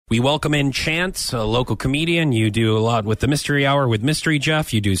We welcome in Chance, a local comedian. You do a lot with the Mystery Hour with Mystery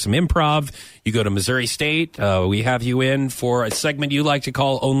Jeff. You do some improv. You go to Missouri State. We have you in for a segment you like to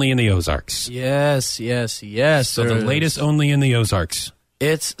call Only in the Ozarks. Yes. So the latest Only in the Ozarks.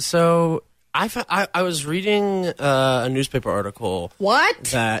 It's so... I was reading a newspaper article. What?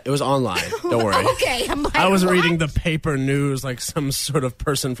 That it was online. Don't worry. Okay, I'm like, I was what? reading the paper news like some sort of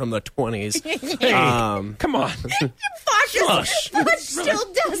person from the 20s. Hey, come on. Fosh still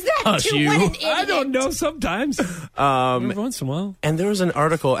does that Hush too. you. What an idiot. I don't know sometimes. Every once in a while. And there was an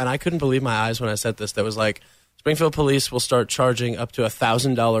article, and I couldn't believe my eyes when I said this, that was like, Springfield police will start charging up to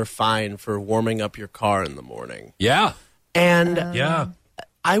 $1,000 fine for warming up your car in the morning. Yeah. And Yeah.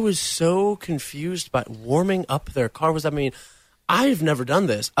 I was so confused by warming up their car. What does that mean? I've never done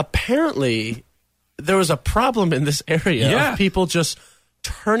this. Apparently, there was a problem in this area of people just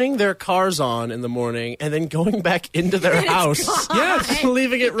turning their cars on in the morning and then going back into their house. Yes,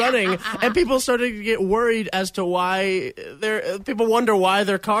 leaving it running. And people started to get worried as to why people wonder why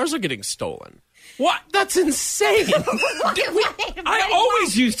their cars are getting stolen. What? That's insane. I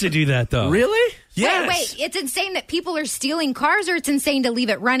always used to do that, though. Really? Yes. Wait, it's insane that people are stealing cars, or it's insane to leave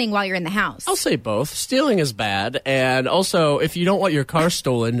it running while you're in the house? I'll say both. Stealing is bad, and also, if you don't want your car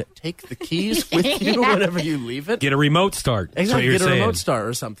stolen, take the keys with you whenever you leave it. Get a remote start. That's what Exactly, you're get a saying. remote start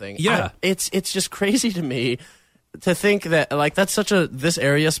or something. Yeah. It's just crazy to me to think that, like, that's such a this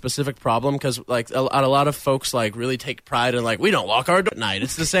area specific problem, because like a lot of folks like really take pride in, like, we don't lock our door at night.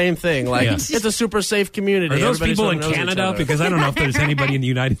 It's the same thing. Like, Yeah. it's a super safe community. Are those Everybody people sort in of knows each Canada? other. Because I don't know if there's anybody in the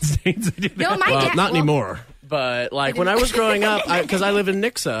United States that do that. No, my Well, dad. not anymore. But, like, when I was growing up, because I live in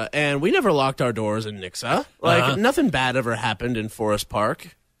Nixa, and we never locked our doors in Nixa. Like, nothing bad ever happened in Forest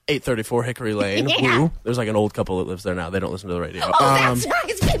Park. 834 Hickory Lane. Yeah. Woo. There's, like, an old couple that lives there now. They don't listen to the radio. Oh, that's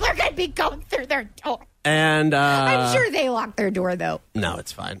nice. People are going to be going through their door. And I'm sure they lock their door, though. no,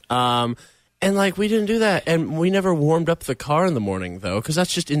 it's fine. And, like, we didn't do that. And we never warmed up the car in the morning, though, because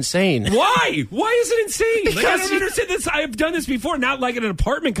that's just insane. Why? Why is it insane? Like, I Because don't you- understand this. I've done this before, not like in an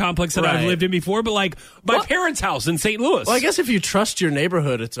apartment complex that I've Right. lived in before, but like my parents' house in St. Louis. Well, I guess if you trust your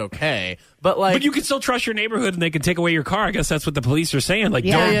neighborhood, it's okay. But, like... But you can still trust your neighborhood and they can take away your car. I guess that's what the police are saying. Like,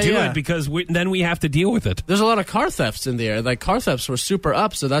 Yeah. don't Yeah, do yeah. it because then we have to deal with it. There's a lot of car thefts in the area. Like, car thefts were super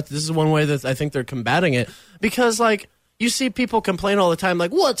up, so this is one way that I think they're combating it. Because, like, you see people complain all the time,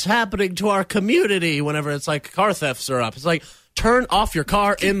 like, what's happening to our community whenever it's like car thefts are up. It's like, turn off your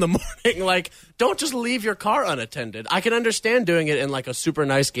car in the morning. Like, don't just leave your car unattended. I can understand doing it in, like, a super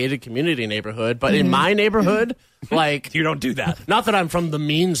nice gated community neighborhood, but in my neighborhood, like... You don't do that. Not that I'm from the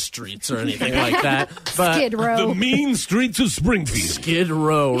mean streets or anything like that, but... Skid Row. mean streets of Springfield. Skid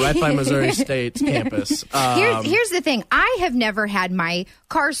Row, right by Missouri State's campus. Here's the thing. I have never had my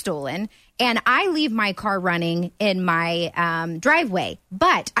car stolen, and I leave my car running in my driveway.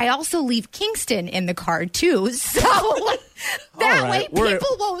 But I also leave Kingston in the car, too. So that way right. We're-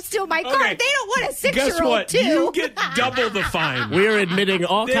 people won't steal my car. Okay. They don't want a Guess 6-year-old, what? too. You get double the fine. We're admitting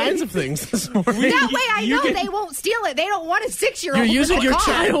all kinds of things this morning. that way I you know get- they won't steal it. They don't want a 6-year-old. You're in using the your car.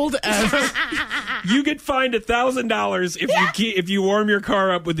 child as... You get fined $1,000 if you warm your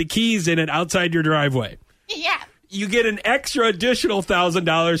car up with the keys in it outside your driveway. Yeah. You get an extra additional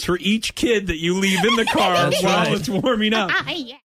 $1,000 for each kid that you leave in the car That's while right. it's warming up. Yeah.